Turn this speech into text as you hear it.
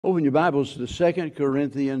Open your Bibles to 2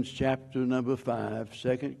 Corinthians chapter number 5.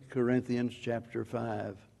 2 Corinthians chapter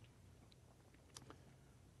 5.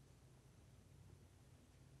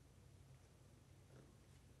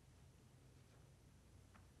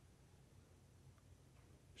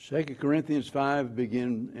 Second Corinthians 5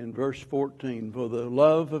 begin in verse 14. For the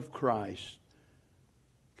love of Christ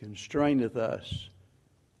constraineth us,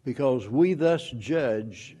 because we thus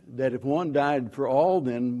judge that if one died for all,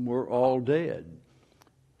 then we're all dead.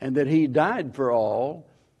 And that he died for all,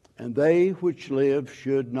 and they which live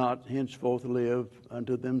should not henceforth live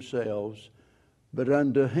unto themselves, but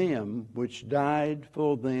unto him which died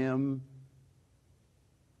for them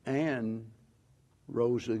and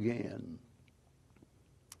rose again.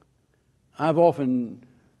 I've often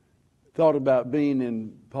thought about being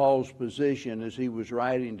in Paul's position as he was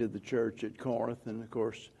writing to the church at Corinth. And of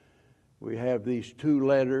course, we have these two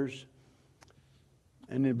letters.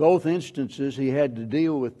 And in both instances, he had to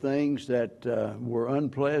deal with things that were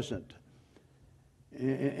unpleasant.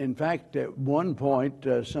 In fact, at one point,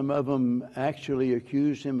 some of them actually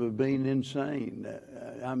accused him of being insane.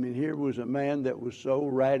 I mean, here was a man that was so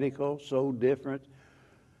radical, so different,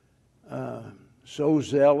 so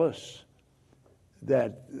zealous,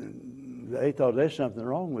 that they thought there's something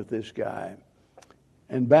wrong with this guy.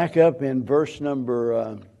 And back up in verse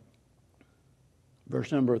number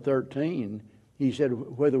 13, he said,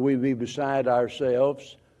 whether we be beside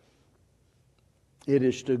ourselves, it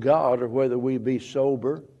is to God, or whether we be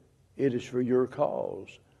sober, it is for your cause.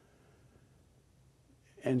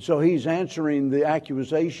 And so he's answering the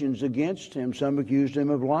accusations against him. Some accused him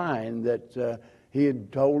of lying, that he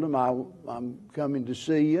had told him, I'm coming to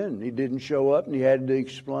see you, and he didn't show up, and he had to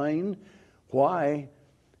explain why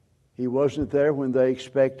he wasn't there when they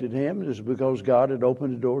expected him. It was because God had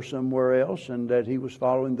opened a door somewhere else, and that he was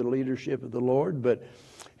following the leadership of the Lord. But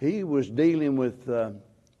he was dealing with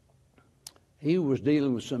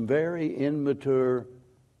some very immature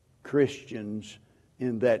Christians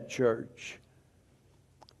in that church.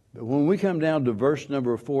 But when we come down to verse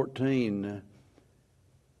number 14,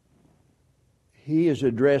 he is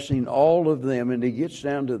addressing all of them, and he gets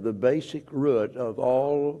down to the basic root of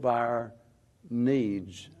all of our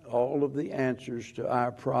needs, all of the answers to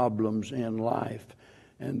our problems in life,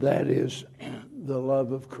 and that is the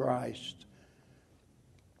love of Christ.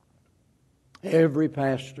 Every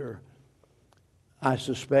pastor, I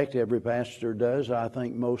suspect every pastor does, I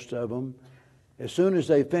think most of them, as soon as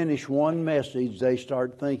they finish one message, they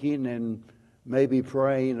start thinking and maybe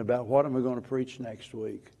praying about, what am I going to preach next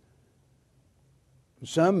week?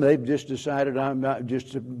 Some, they've just decided, I'm not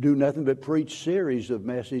just to do nothing but preach series of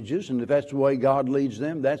messages, and if that's the way God leads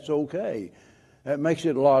them, that's okay. That makes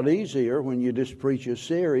it a lot easier when you just preach a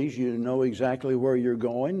series. You know exactly where you're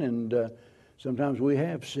going, and sometimes we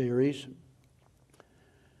have series.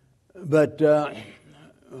 But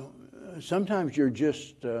sometimes you're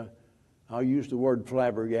just, I'll use the word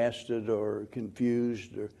flabbergasted or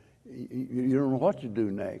confused, or you don't know what to do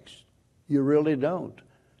next. You really don't.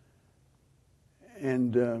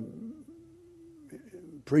 And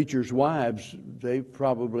preachers' wives, they've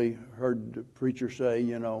probably heard the preacher say,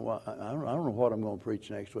 I don't know what I'm going to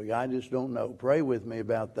preach next week. I just don't know. Pray with me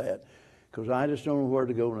about that, because I just don't know where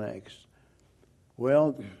to go next.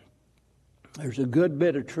 Well, there's a good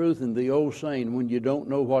bit of truth in the old saying, when you don't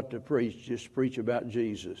know what to preach, just preach about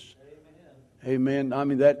Jesus. Amen. Amen. I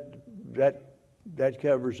mean, that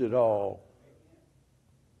covers it all.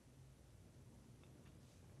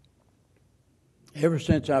 Ever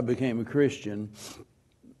since I became a Christian,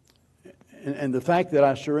 and the fact that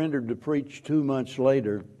I surrendered to preach 2 months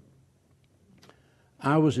later,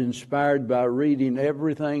 I was inspired by reading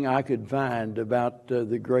everything I could find about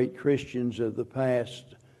the great Christians of the past.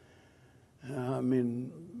 I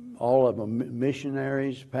mean, all of them,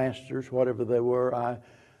 missionaries, pastors, whatever they were.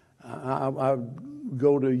 I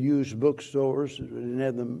go to used bookstores. I didn't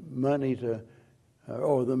have the money to,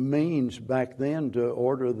 or the means back then to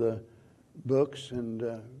order the books, and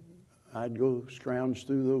I'd go scrounge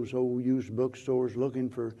through those old used bookstores looking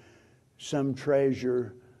for some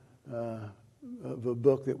treasure of a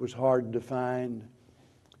book that was hard to find.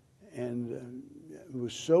 And it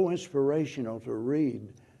was so inspirational to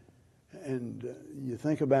read. And you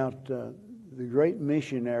think about the great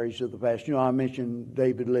missionaries of the past. I mentioned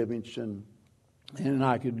David Livingstone, and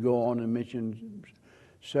I could go on and mention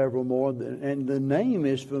several more. And the name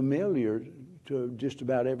is familiar to just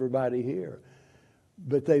about everybody here.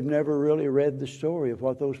 But they've never really read the story of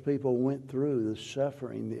what those people went through, the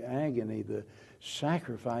suffering, the agony, the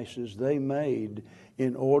sacrifices they made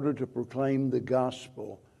in order to proclaim the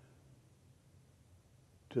gospel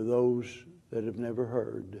to those that have never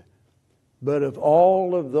heard. But of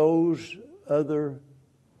all of those other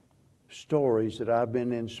stories that I've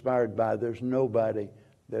been inspired by, there's nobody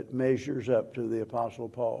that measures up to the Apostle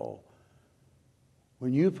Paul.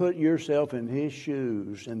 When you put yourself in his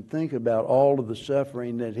shoes and think about all of the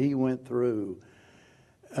suffering that he went through,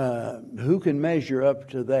 who can measure up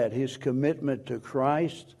to that? His commitment to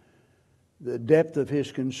Christ, the depth of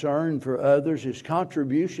his concern for others, his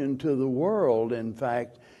contribution to the world, in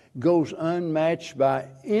fact, goes unmatched by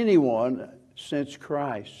anyone since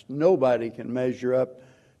Christ. Nobody can measure up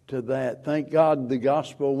to that. Thank God the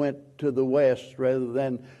gospel went to the west rather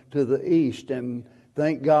than to the east. And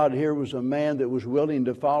thank God here was a man that was willing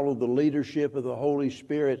to follow the leadership of the Holy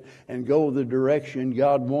Spirit and go the direction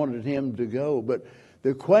God wanted him to go. But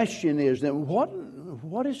the question is then,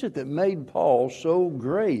 what is it that made Paul so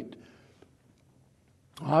great?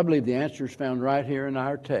 I believe the answer is found right here in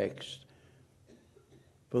our text.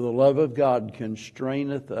 For the love of God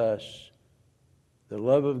constraineth us. The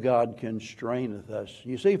love of God constraineth us.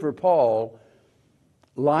 You see, for Paul,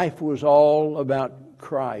 life was all about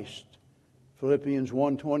Christ. Philippians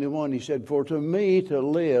 1:21, he said, "For to me to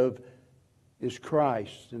live is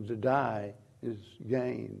Christ, and to die is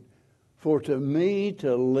gain." For to me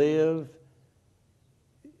to live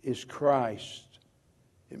is Christ.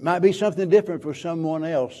 It might be something different for someone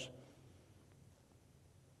else,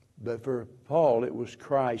 but for Paul it was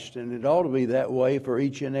Christ, and it ought to be that way for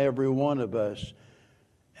each and every one of us.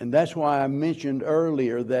 And that's why I mentioned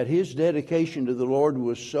earlier that his dedication to the Lord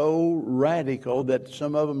was so radical that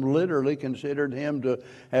some of them literally considered him to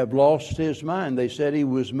have lost his mind. They said he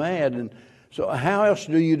was mad. And so how else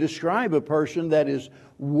do you describe a person that is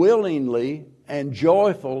willingly and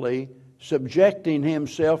joyfully subjecting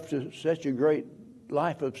himself to such a great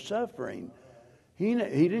life of suffering? He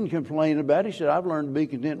didn't complain about it. He said, "I've learned to be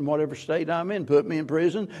content in whatever state I'm in. Put me in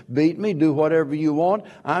prison, beat me, do whatever you want.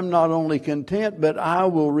 I'm not only content, but I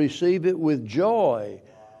will receive it with joy."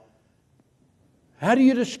 How do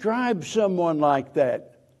you describe someone like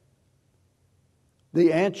that?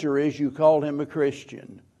 The answer is you call him a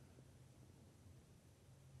Christian.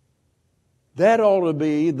 That ought to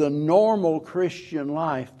be the normal Christian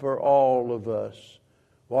life for all of us.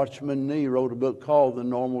 Watchman Nee wrote a book called The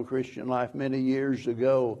Normal Christian Life many years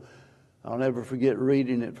ago. I'll never forget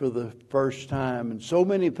reading it for the first time. And so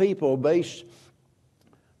many people base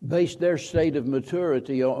their state of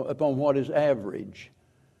maturity upon what is average.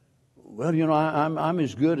 Well, I'm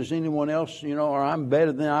as good as anyone else, or I'm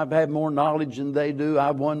better than, I've had more knowledge than they do.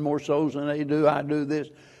 I've won more souls than they do. I do this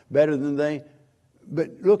better than they.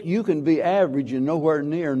 But look, you can be average and nowhere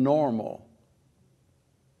near normal.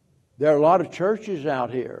 There are a lot of churches out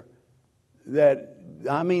here that,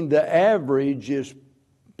 the average is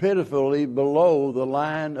pitifully below the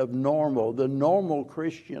line of normal. The normal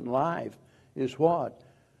Christian life is what?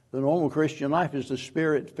 The normal Christian life is the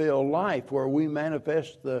Spirit-filled life where we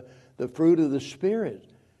manifest the fruit of the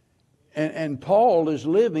Spirit. And Paul is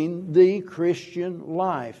living the Christian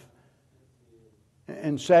life.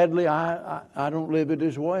 And sadly, I don't live it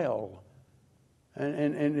as well.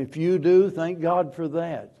 And if you do, thank God for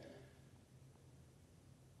that.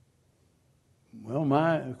 Well,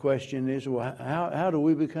 my question is, how do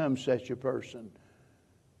we become such a person?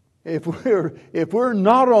 If we're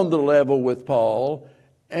not on the level with Paul,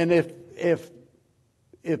 and if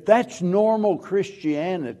that's normal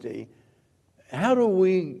Christianity, how do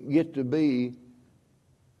we get to be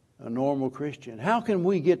a normal Christian? How can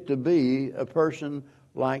we get to be a person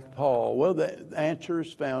like Paul? Well, the answer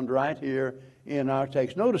is found right here in our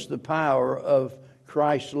text. Notice the power of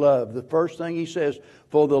Christ's love. The first thing he says,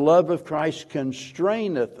 "For the love of Christ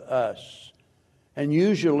constraineth us." And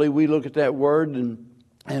usually we look at that word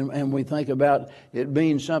and we think about it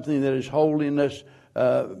being something that is holding us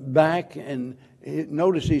back. And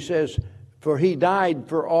notice he says, "For he died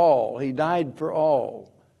for all." He died for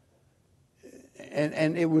all.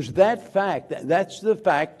 And it was that fact, that's the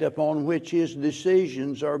fact upon which his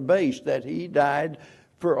decisions are based, that he died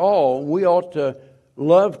for all. We ought to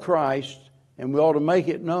love Christ and we ought to make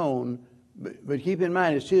it known. But keep in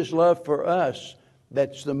mind, it's his love for us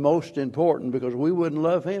that's the most important, because we wouldn't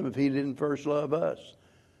love him if he didn't first love us.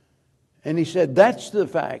 And he said, that's the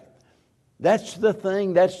fact. That's the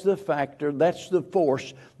thing, that's the factor, that's the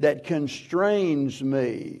force that constrains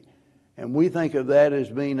me. And we think of that as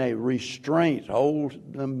being a restraint,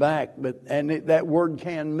 hold them back. That word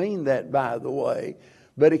can mean that, by the way.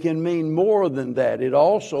 But it can mean more than that. It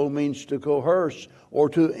also means to coerce or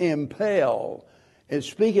to impel. It's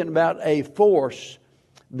speaking about a force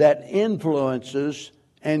that influences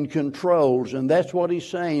and controls. And that's what he's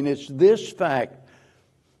saying. It's this fact,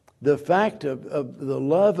 the fact of the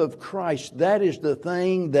love of Christ. That is the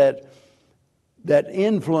thing that that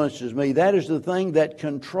influences me. That is the thing that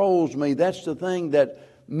controls me. That's the thing that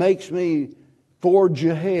makes me forge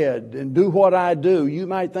ahead and do what I do. You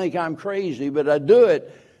might think I'm crazy, but I do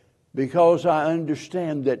it because I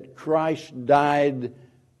understand that Christ died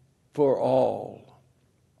for all.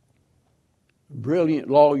 A brilliant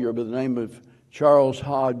lawyer by the name of Charles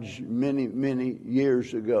Hodge many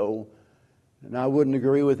years ago, and I wouldn't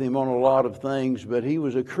agree with him on a lot of things, but he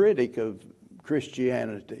was a critic of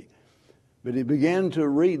Christianity. But he began to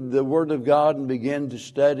read the Word of God and began to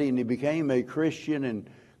study, and he became a Christian and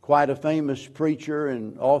quite a famous preacher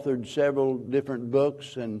and authored several different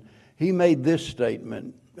books. And he made this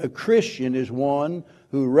statement: a Christian is one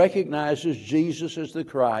who recognizes Jesus as the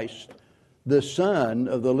Christ, the Son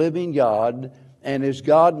of the living God, and is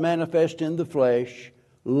God manifest in the flesh,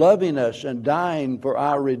 loving us and dying for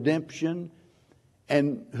our redemption,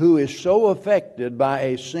 and who is so affected by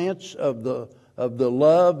a sense of the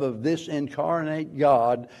love of this incarnate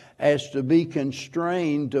God as to be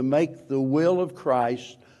constrained to make the will of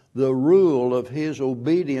Christ the rule of his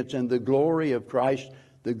obedience and the glory of Christ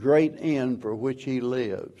the great end for which he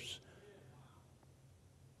lives.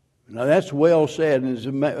 Now that's well said,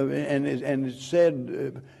 and it's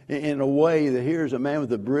said in a way that here's a man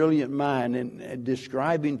with a brilliant mind and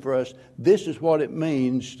describing for us this is what it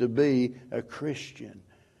means to be a Christian.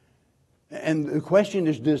 And the question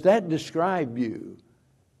is, does that describe you?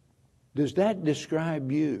 Does that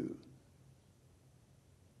describe you?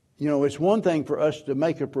 You know, it's one thing for us to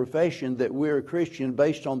make a profession that we're a Christian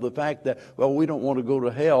based on the fact that, well, we don't want to go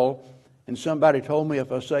to hell, and somebody told me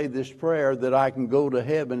if I say this prayer that I can go to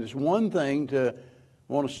heaven. It's one thing to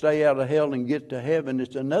want to stay out of hell and get to heaven.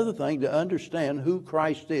 It's another thing to understand who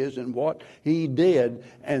Christ is and what he did,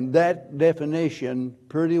 and that definition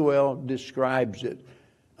pretty well describes it.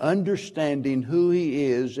 Understanding who he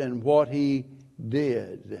is and what he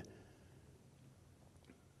did.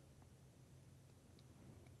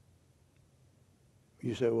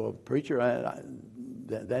 You say, well, preacher,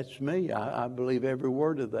 that's me. I believe every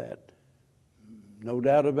word of that. No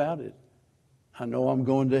doubt about it. I know I'm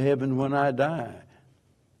going to heaven when I die.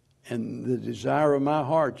 And the desire of my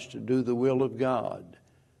heart's to do the will of God.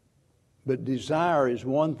 But desire is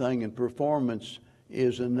one thing and performance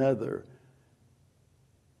is another.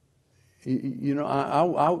 You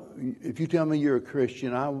know, if you tell me you're a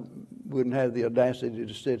Christian, I wouldn't have the audacity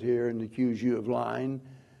to sit here and accuse you of lying.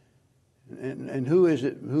 And who is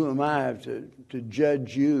it? Who am I to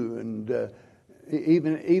judge you? And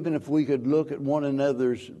even if we could look at one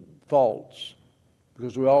another's faults,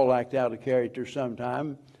 because we all act out of character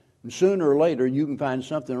sometime, and sooner or later you can find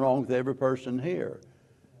something wrong with every person here.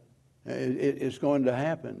 It's going to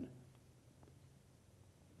happen.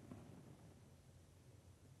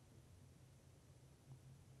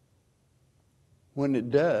 When it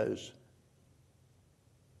does,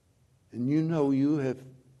 and you know you have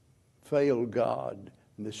failed God,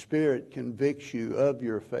 and the Spirit convicts you of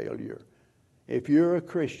your failure. If you're a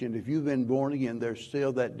Christian, if you've been born again, there's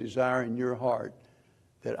still that desire in your heart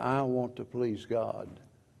that I want to please God.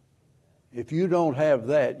 If you don't have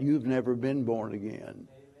that, you've never been born again. Amen.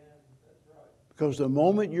 That's right. Because the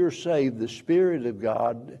moment you're saved, the Spirit of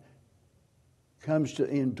God comes to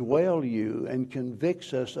indwell you and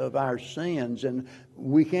convicts us of our sins, and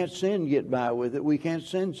we can't sin, get by with it. We can't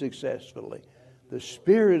sin successfully. The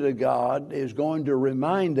Spirit of God is going to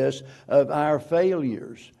remind us of our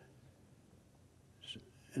failures.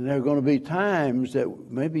 And there are going to be times that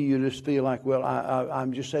maybe you just feel like, well,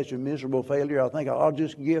 I'm just such a miserable failure, I think I'll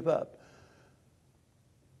just give up.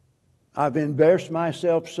 I've embarrassed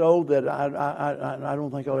myself so that I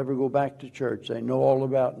don't think I'll ever go back to church. They know all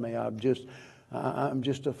about me. I'm just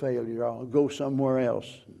a failure. I'll go somewhere else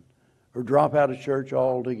or drop out of church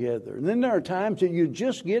altogether. And then there are times that you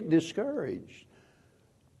just get discouraged.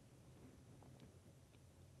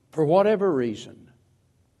 For whatever reason,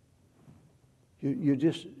 you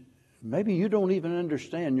just, maybe you don't even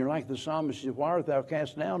understand. You're like the psalmist says, why art thou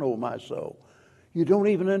cast down, O my soul? You don't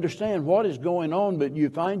even understand what is going on, but you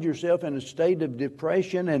find yourself in a state of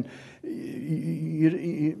depression, and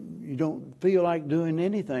you don't feel like doing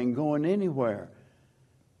anything, going anywhere.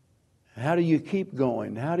 How do you keep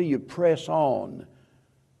going? How do you press on?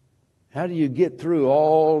 How do you get through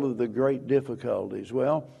all of the great difficulties?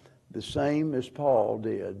 Well, the same as Paul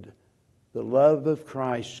did. The love of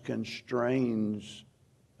Christ constrains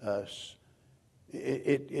us.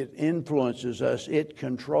 It influences us. It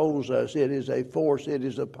controls us. It is a force. It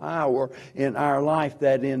is a power in our life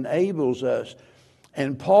that enables us.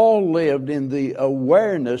 And Paul lived in the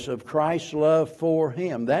awareness of Christ's love for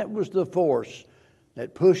him. That was the force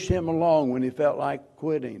that pushed him along when he felt like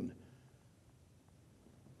quitting.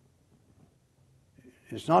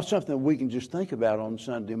 It's not something we can just think about on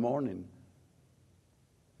Sunday morning.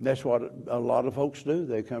 That's what a lot of folks do.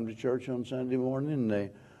 They come to church on Sunday morning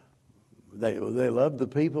and they love the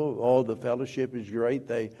people. Oh, the fellowship is great.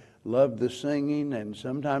 They love the singing, and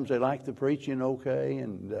sometimes they like the preaching okay.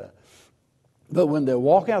 But when they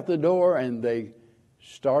walk out the door and they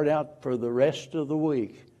start out for the rest of the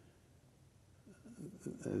week,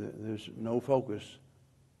 there's no focus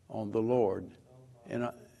on the Lord.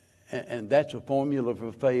 And that's a formula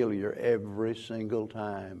for failure every single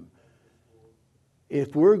time.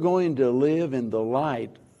 If we're going to live in the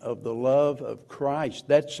light of the love of Christ,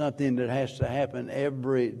 that's something that has to happen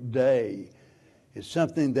every day. It's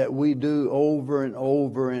something that we do over and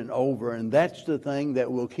over and over. And that's the thing that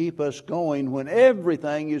will keep us going when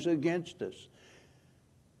everything is against us.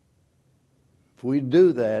 If we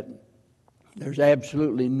do that, there's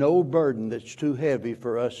absolutely no burden that's too heavy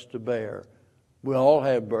for us to bear. We all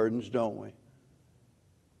have burdens, don't we?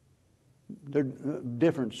 They're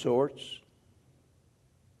different sorts.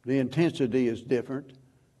 The intensity is different.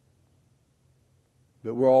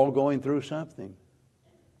 But we're all going through something.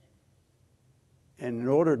 And in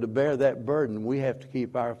order to bear that burden, we have to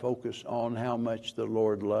keep our focus on how much the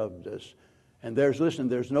Lord loved us. And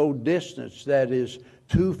there's no distance that is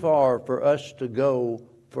too far for us to go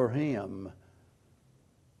for Him.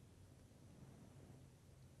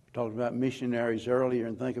 We talked about missionaries earlier,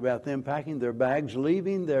 and think about them packing their bags,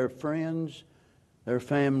 leaving their friends, their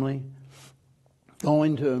family,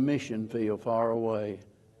 going to a mission field far away.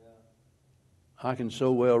 I can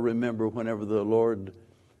so well remember whenever the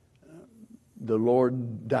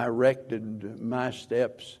Lord directed my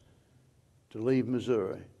steps to leave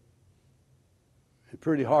Missouri. It's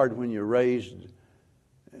pretty hard when you're raised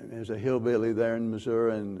as a hillbilly there in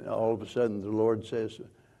Missouri, and all of a sudden the Lord says,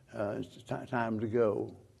 it's time to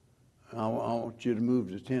go. I want you to move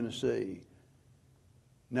to Tennessee.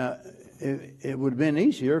 Now, it would have been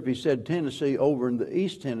easier if He said Tennessee over in the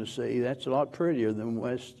East Tennessee. That's a lot prettier than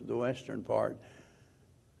the western part,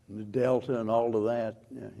 and the Delta and all of that,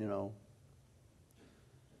 you know.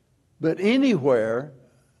 But anywhere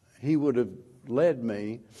He would have led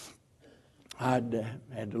me, I'd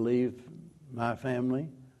had to leave my family,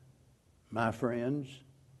 my friends.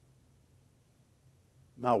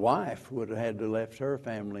 My wife would have had to left her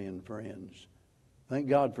family and friends. Thank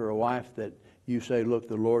God for a wife that you say, look,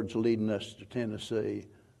 the Lord's leading us to Tennessee.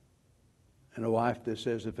 And a wife that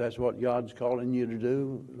says, if that's what God's calling you to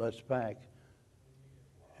do, let's pack.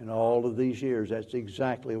 In all of these years, that's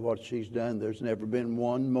exactly what she's done. There's never been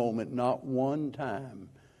one moment, not one time,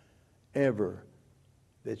 ever,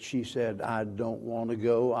 that she said, I don't want to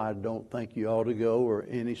go, I don't think you ought to go, or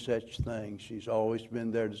any such thing. She's always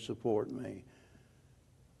been there to support me.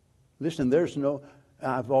 Listen,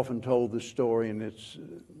 I've often told this story, and it's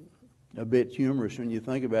a bit humorous when you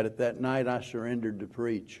think about it. That night I surrendered to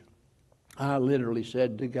preach. I literally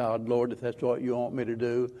said to God, Lord, if that's what you want me to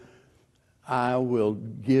do, I will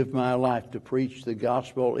give my life to preach the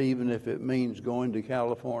gospel, even if it means going to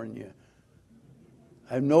California.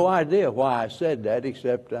 I have no idea why I said that,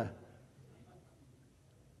 except but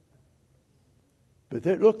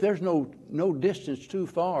there's no distance too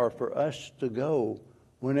far for us to go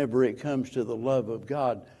whenever it comes to the love of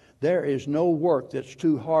God. There is no work that's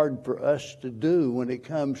too hard for us to do when it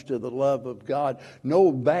comes to the love of God.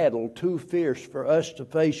 No battle too fierce for us to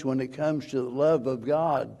face when it comes to the love of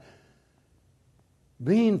God.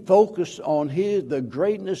 Being focused on the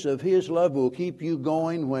greatness of His love will keep you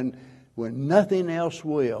going when nothing else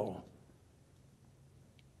will.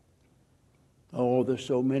 Oh, there's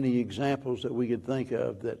so many examples that we could think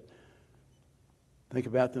of that. Think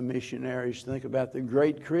about the missionaries. Think about the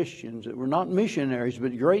great Christians that were not missionaries,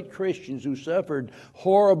 but great Christians who suffered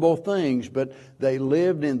horrible things, but they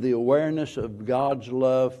lived in the awareness of God's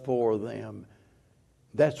love for them.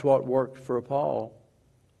 That's what worked for Paul.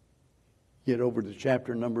 Get over to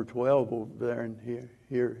chapter number 12 over there, and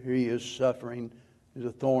here he is suffering. There's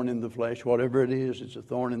a thorn in the flesh. Whatever it is, it's a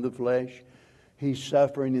thorn in the flesh. He's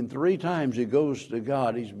suffering, and 3 times he goes to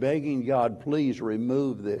God. He's begging God, please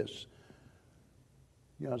remove this.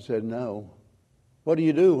 God said, no. What do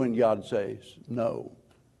you do when God says no?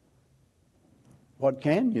 What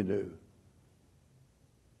can you do?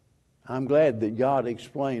 I'm glad that God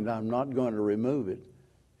explained, I'm not going to remove it.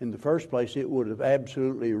 In the first place, it would have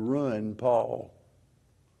absolutely ruined Paul.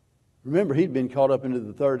 Remember, he'd been caught up into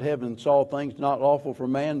the third heaven and saw things not lawful for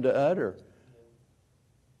man to utter.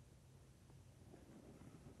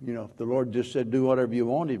 You know, if the Lord just said, do whatever you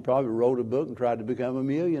want, he'd probably wrote a book and tried to become a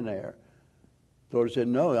millionaire. The Lord said,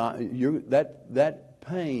 no, that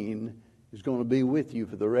pain is going to be with you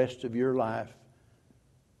for the rest of your life.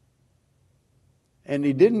 And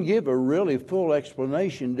he didn't give a really full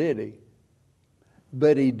explanation, did he?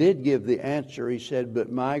 But he did give the answer. He said, but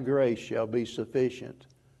my grace shall be sufficient.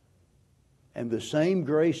 And the same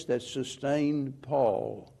grace that sustained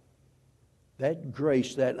Paul, that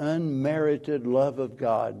grace, that unmerited love of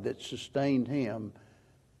God that sustained him,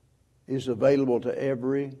 is available to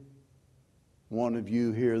every one of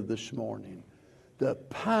you here this morning. The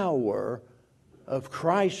power of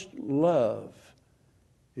Christ's love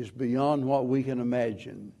is beyond what we can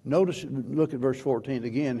imagine. Notice, look at verse 14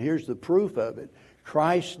 again. Here's the proof of it.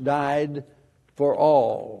 Christ died for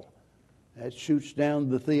all. That shoots down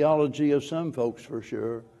the theology of some folks for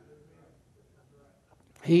sure.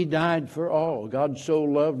 He died for all. God so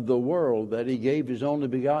loved the world that he gave his only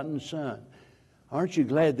begotten Son. Aren't you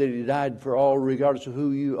glad that he died for all, regardless of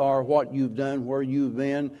who you are, what you've done, where you've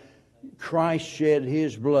been? Christ shed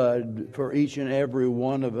his blood for each and every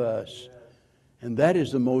one of us. And that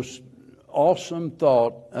is the most awesome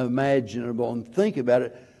thought imaginable. And think about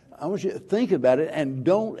it. I want you to think about it and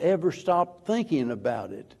don't ever stop thinking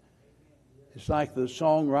about it. It's like the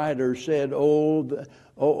songwriter said,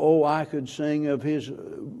 oh, I could sing of his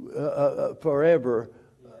forever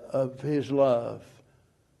of his love.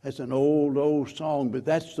 That's an old song, but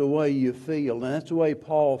that's the way you feel, and that's the way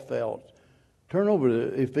Paul felt. Turn over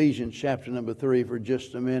to Ephesians chapter number 3 for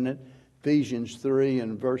just a minute. Ephesians 3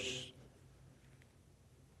 and verse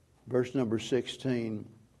number 16.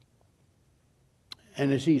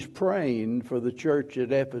 And as he's praying for the church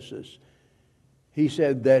at Ephesus, he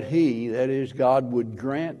said that he, that is God, would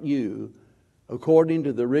grant you, according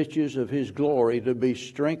to the riches of his glory, to be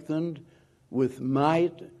strengthened with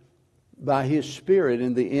might by his Spirit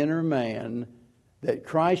in the inner man, that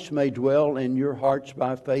Christ may dwell in your hearts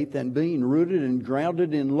by faith, and being rooted and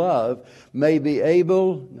grounded in love, may be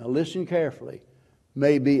able, now listen carefully,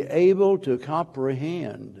 may be able to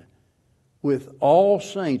comprehend with all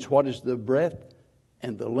saints what is the breadth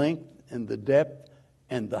and the length and the depth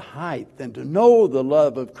and the height, and to know the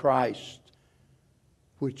love of Christ,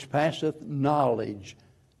 which passeth knowledge,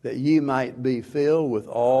 that ye might be filled with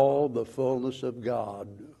all the fullness of God.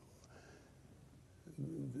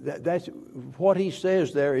 That's what he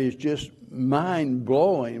says there is just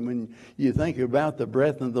mind-blowing when you think about the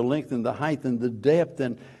breadth and the length and the height and the depth.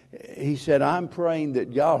 And he said, I'm praying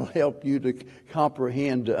that God will help you to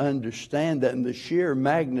comprehend, to understand that. And the sheer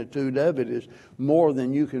magnitude of it is more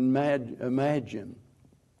than you can imagine.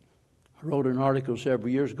 I wrote an article several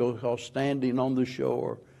years ago called Standing on the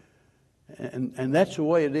Shore. And that's the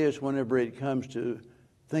way it is whenever it comes to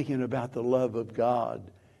thinking about the love of God.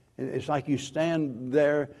 It's like you stand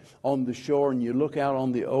there on the shore and you look out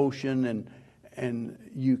on the ocean, and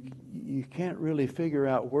you can't really figure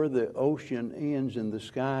out where the ocean ends and the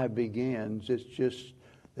sky begins. It's just,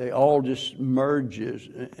 they all just merge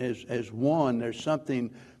as one. There's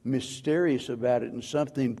something mysterious about it and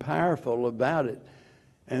something powerful about it.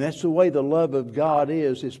 And that's the way the love of God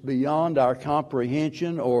is. It's beyond our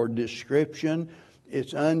comprehension or description.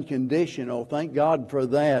 It's unconditional. Thank God for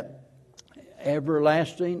that.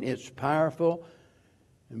 Everlasting, it's powerful.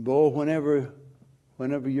 And boy,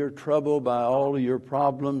 whenever you're troubled by all of your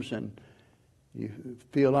problems and you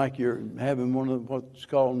feel like you're having one of what's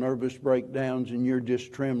called nervous breakdowns and you're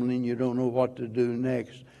just trembling, you don't know what to do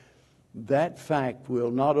next, that fact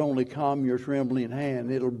will not only calm your trembling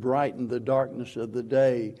hand, it'll brighten the darkness of the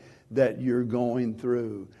day that you're going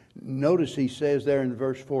through. Notice he says there in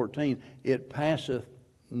verse 14, it passeth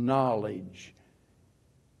knowledge.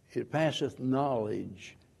 It passeth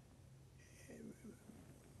knowledge.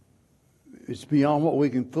 It's beyond what we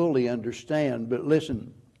can fully understand. But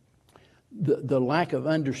listen, the lack of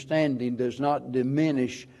understanding does not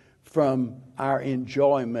diminish from our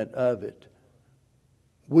enjoyment of it.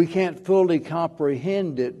 We can't fully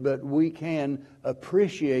comprehend it, but we can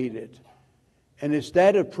appreciate it. And it's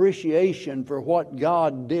that appreciation for what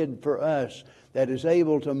God did for us that is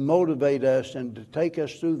able to motivate us and to take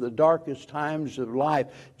us through the darkest times of life,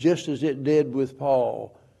 just as it did with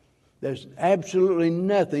Paul. There's absolutely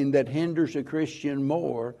nothing that hinders a Christian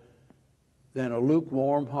more than a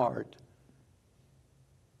lukewarm heart.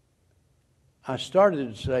 I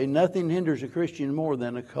started to say nothing hinders a Christian more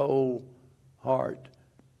than a cold heart.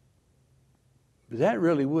 But that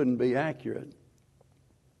really wouldn't be accurate.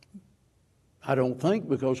 I don't think,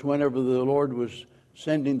 because whenever the Lord was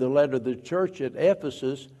sending the letter to the church at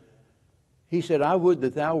Ephesus, he said, I would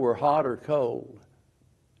that thou were hot or cold.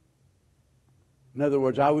 In other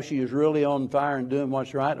words, I wish you was really on fire and doing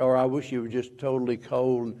what's right, or I wish you were just totally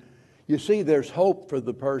cold. You see, there's hope for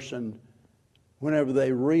the person whenever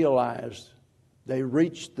they realize they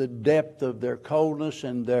reach the depth of their coldness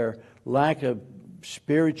and their lack of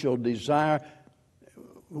spiritual desire.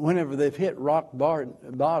 whenever they've hit rock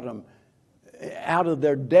bottom, out of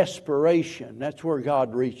their desperation, that's where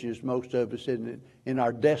God reaches most of us, in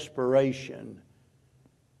our desperation.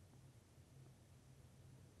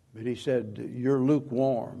 But he said, you're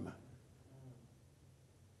lukewarm.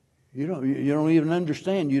 You don't even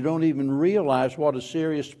understand. You don't even realize what a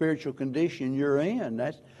serious spiritual condition you're in.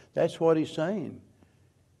 That's what he's saying.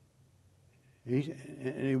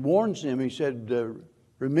 And he warns them. He said,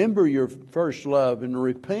 remember your first love and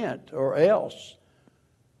repent, or else.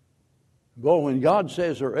 Boy, when God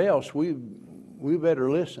says or else, we better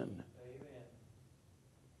listen. Amen.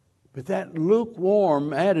 But that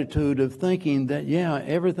lukewarm attitude of thinking that, yeah,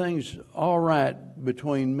 everything's all right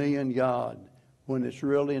between me and God, when it's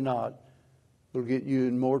really not, will get you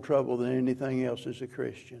in more trouble than anything else as a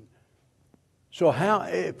Christian. So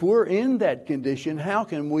if we're in that condition, how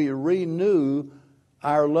can we renew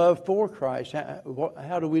our love for Christ?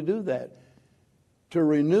 How do we do that? To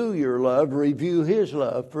renew your love, review His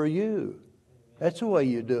love for you. That's the way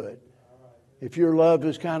you do it. If your love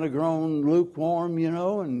has kind of grown lukewarm,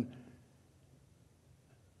 and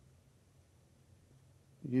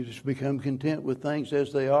you just become content with things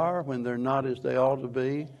as they are when they're not as they ought to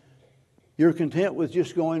be. You're content with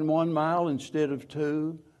just going 1 mile instead of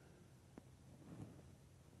 2.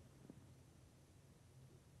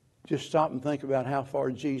 Just stop and think about how far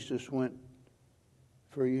Jesus went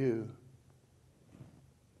for you.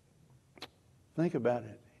 Think about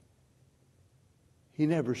it. He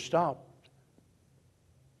never stopped.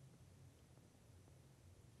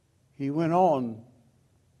 He went on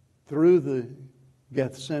through the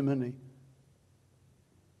Gethsemane,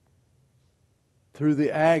 through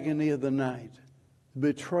the agony of the night,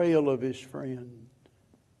 the betrayal of his friend.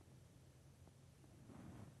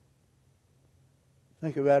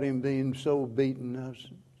 Think about him being so beaten. I was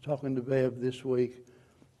talking to Bev this week.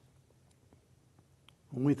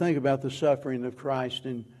 When we think about the suffering of Christ,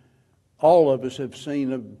 and all of us have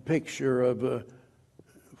seen a picture of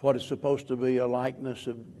what is supposed to be a likeness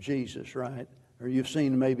of Jesus, right? Or you've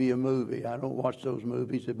seen maybe a movie. I don't watch those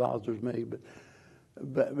movies. It bothers me.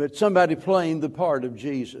 But somebody playing the part of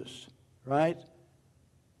Jesus, right?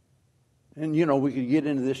 And, we could get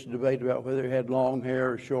into this debate about whether he had long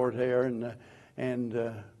hair or short hair. And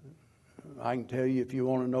I can tell you if you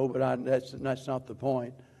want to know, but that's not the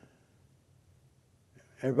point.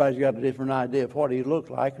 Everybody's got a different idea of what he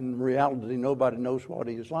looked like. In reality, nobody knows what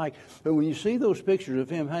he was like. But when you see those pictures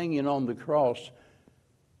of him hanging on the cross,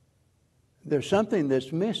 there's something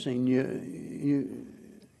that's missing. You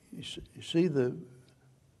see the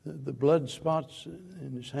blood spots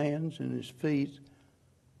in his hands and his feet,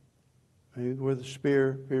 where the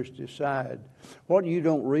spear pierced his side. What you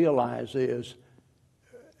don't realize is,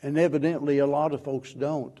 and evidently a lot of folks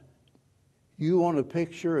don't, you want a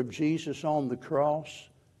picture of Jesus on the cross,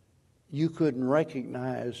 you couldn't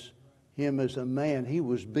recognize him as a man. He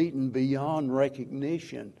was beaten beyond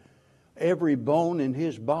recognition. Every bone in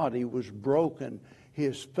his body was broken.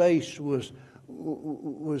 His face was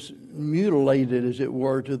mutilated, as it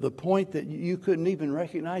were, to the point that you couldn't even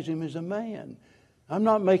recognize him as a man. I'm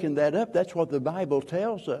not making that up. That's what the Bible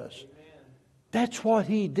tells us. Amen. That's what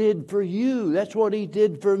he did for you. That's what he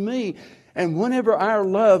did for me. And whenever our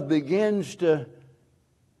love begins to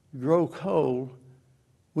grow cold,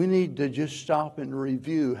 we need to just stop and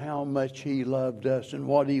review how much he loved us and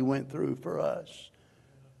what he went through for us.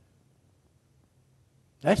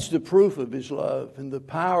 That's the proof of his love, and the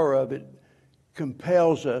power of it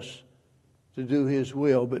compels us to do his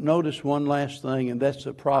will. But notice one last thing, and that's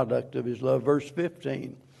the product of his love. Verse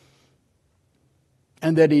 15.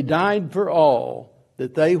 And that he died for all,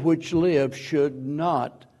 that they which live should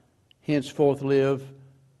not henceforth live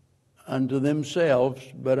unto themselves,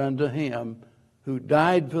 but unto him who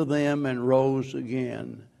died for them and rose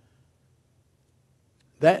again.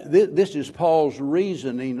 This is Paul's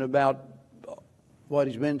reasoning about what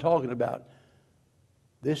he's been talking about.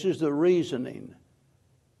 This is the reasoning.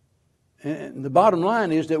 And the bottom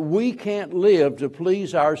line is that we can't live to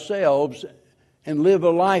please ourselves and live a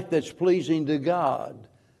life that's pleasing to God.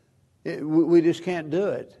 We just can't do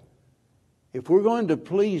it. If we're going to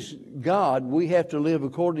please God, we have to live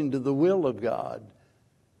according to the will of God.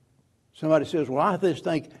 Somebody says, well, I just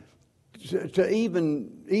think to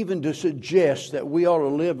even to suggest that we ought to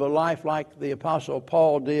live a life like the Apostle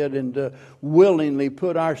Paul did, and to willingly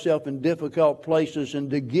put ourselves in difficult places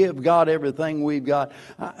and to give God everything we've got,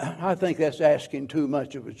 I think that's asking too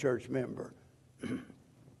much of a church member.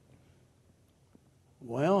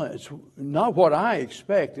 Well, it's not what I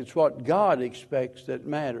expect. It's what God expects that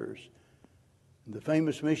matters. The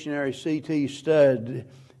famous missionary C.T. Studd,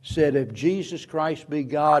 said, if Jesus Christ be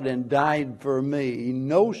God and died for me,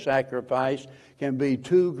 no sacrifice can be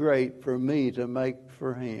too great for me to make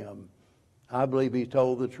for him. I believe he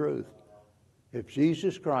told the truth. If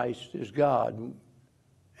Jesus Christ is God,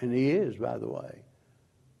 and he is, by the way,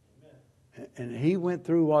 and he went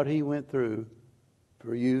through what he went through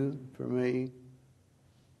for you, for me,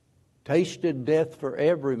 tasted death for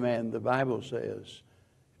every man, the Bible says.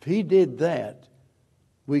 If he did that,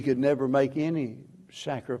 we could never make any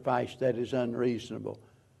sacrifice that is unreasonable.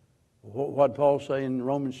 What Paul say in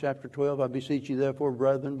Romans chapter 12, I beseech you therefore,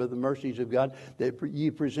 brethren, by the mercies of God, that ye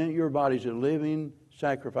present your bodies a living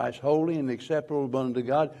sacrifice, holy and acceptable unto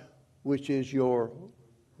God, which is your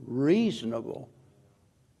reasonable,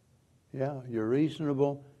 your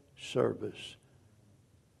reasonable service.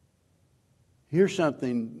 Here's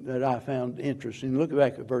something that I found interesting. Look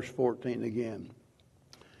back at verse 14 again.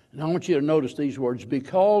 And I want you to notice these words,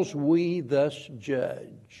 because we thus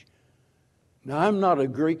judge. Now, I'm not a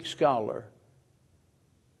Greek scholar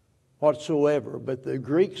whatsoever, but the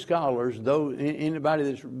Greek scholars, though anybody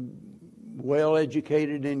that's well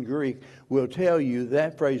educated in Greek, will tell you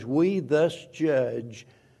that phrase, we thus judge,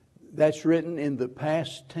 that's written in the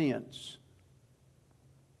past tense.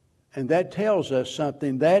 And that tells us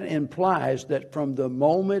something. That implies that from the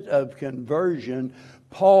moment of conversion,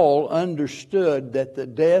 Paul understood that the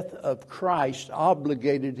death of Christ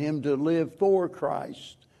obligated him to live for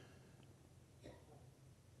Christ.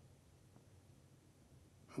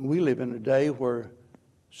 We live in a day where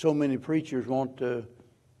so many preachers want to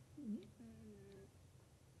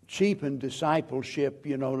cheapen discipleship,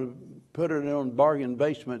 to put it on bargain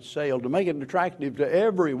basement sale, to make it attractive to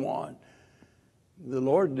everyone. The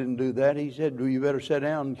Lord didn't do that. He said, well, you better sit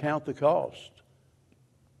down and count the cost.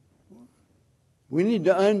 We need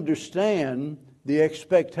to understand the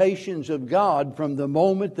expectations of God from the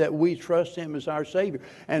moment that we trust him as our Savior.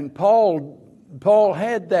 And Paul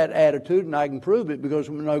had that attitude, and I can prove it because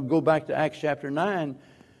when I go back to Acts chapter 9,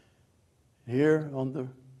 here on the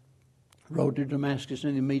road to Damascus,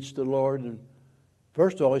 and he meets the Lord. And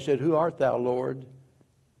first of all, he said, who art thou, Lord?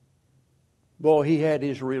 Boy, he had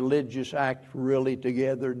his religious act really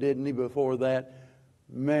together, didn't he, before that?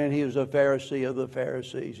 Man, he was a Pharisee of the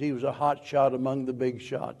Pharisees. He was a hot shot among the big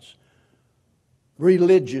shots.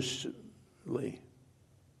 Religiously.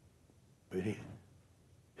 But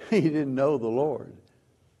he didn't know the Lord.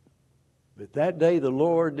 But that day the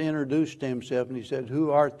Lord introduced himself and he said,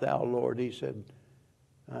 who art thou, Lord? He said,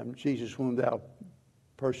 I'm Jesus whom thou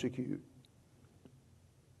persecute.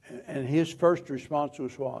 And his first response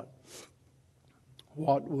was what?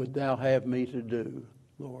 What would thou have me to do,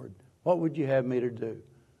 Lord? What would you have me to do?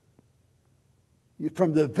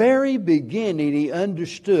 From the very beginning, he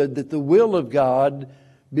understood that the will of God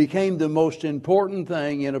became the most important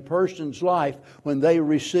thing in a person's life when they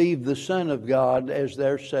received the Son of God as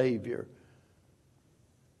their Savior.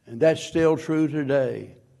 And that's still true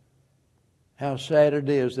today. How sad it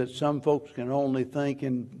is that some folks can only think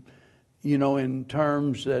in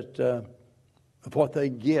terms that of what they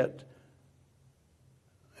get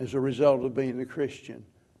as a result of being a Christian.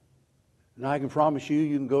 And I can promise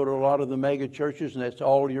you can go to a lot of the mega churches and that's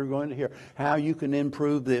all you're going to hear. How you can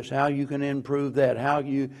improve this, how you can improve that, how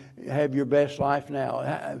you have your best life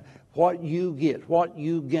now, what you get, what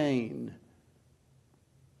you gain.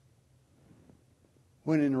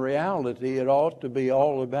 When in reality it ought to be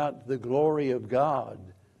all about the glory of God.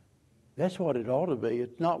 That's what it ought to be.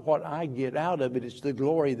 It's not what I get out of it, it's the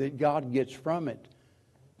glory that God gets from it.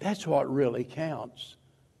 That's what really counts.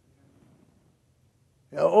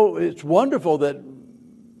 Oh, it's wonderful that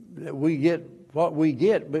we get what we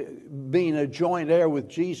get, but being a joint heir with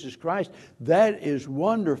Jesus Christ, that is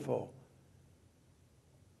wonderful.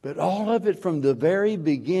 But all of it from the very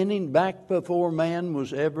beginning, back before man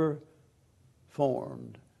was ever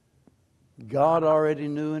formed, God already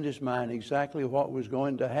knew in his mind exactly what was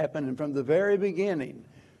going to happen. And from the very beginning,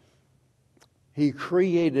 he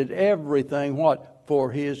created everything, what?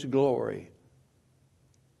 For his glory.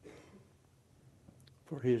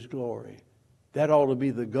 For his glory. That ought to be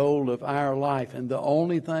the goal of our life. And the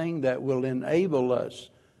only thing that will enable us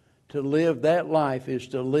to live that life is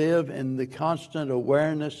to live in the constant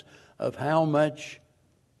awareness of how much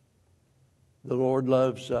the Lord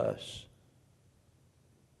loves us.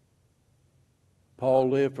 Paul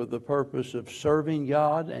lived for the purpose of serving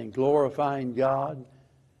God and glorifying God.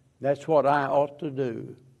 That's what I ought to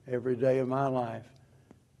do every day of my life.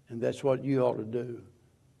 And that's what you ought to do.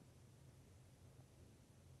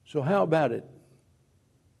 So how about it?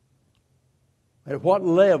 At what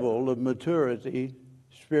level of maturity,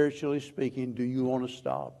 spiritually speaking, do you want to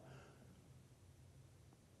stop?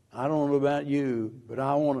 I don't know about you, but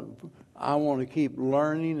I want to keep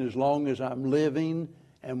learning as long as I'm living.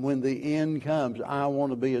 And when the end comes, I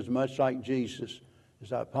want to be as much like Jesus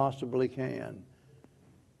as I possibly can.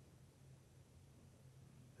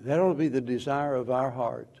 That ought to be the desire of our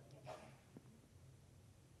heart.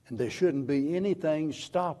 And there shouldn't be anything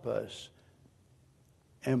stop us.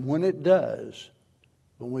 And when it does,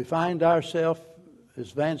 when we find ourselves,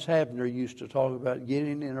 as Vance Havner used to talk about,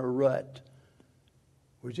 getting in a rut,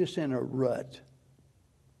 we're just in a rut.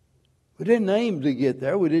 We didn't aim to get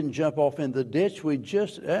there. We didn't jump off in the ditch.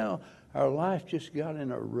 Our life just got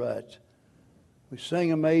in a rut. We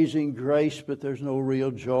sing Amazing Grace, but there's no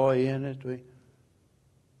real joy in it.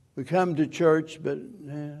 We come to church, but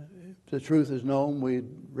if the truth is known, we'd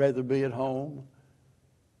rather be at home.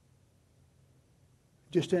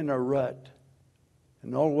 Just in a rut.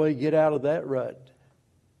 And the only way to get out of that rut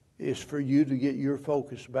is for you to get your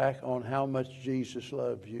focus back on how much Jesus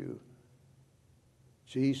loves you.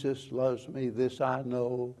 Jesus loves me, this I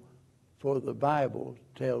know, for the Bible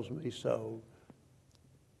tells me so.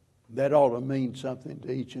 That ought to mean something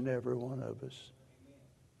to each and every one of us.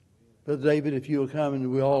 Brother David, if you'll come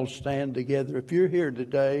and we all stand together. If you're here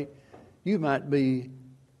today, you might be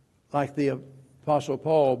like the Apostle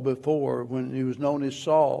Paul before when he was known as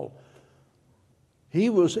Saul. He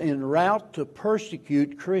was en route to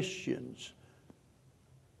persecute Christians.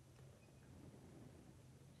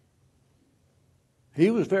 He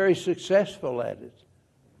was very successful at it.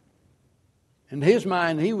 In his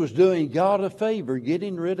mind, he was doing God a favor,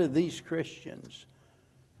 getting rid of these Christians.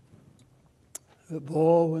 But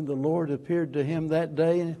boy, when the Lord appeared to him that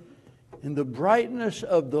day, in the brightness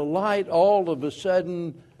of the light, all of a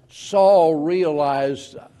sudden, Saul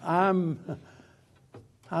realized, I'm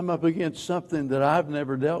up against something that I've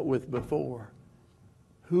never dealt with before.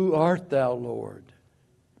 Who art thou, Lord?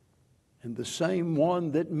 And the same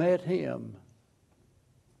one that met him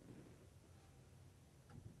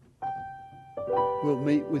will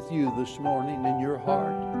meet with you this morning in your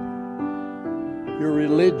heart. Your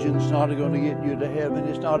religion's not going to get you to heaven.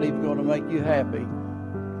 It's not even going to make you happy.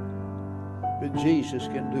 But Jesus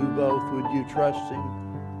can do both. Would you trust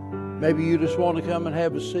Him? Maybe you just want to come and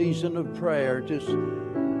have a season of prayer just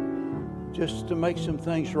to make some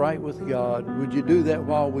things right with God. Would you do that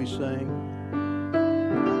while we sing?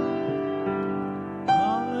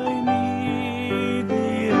 I need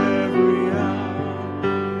Thee every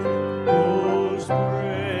hour, most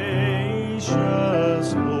precious.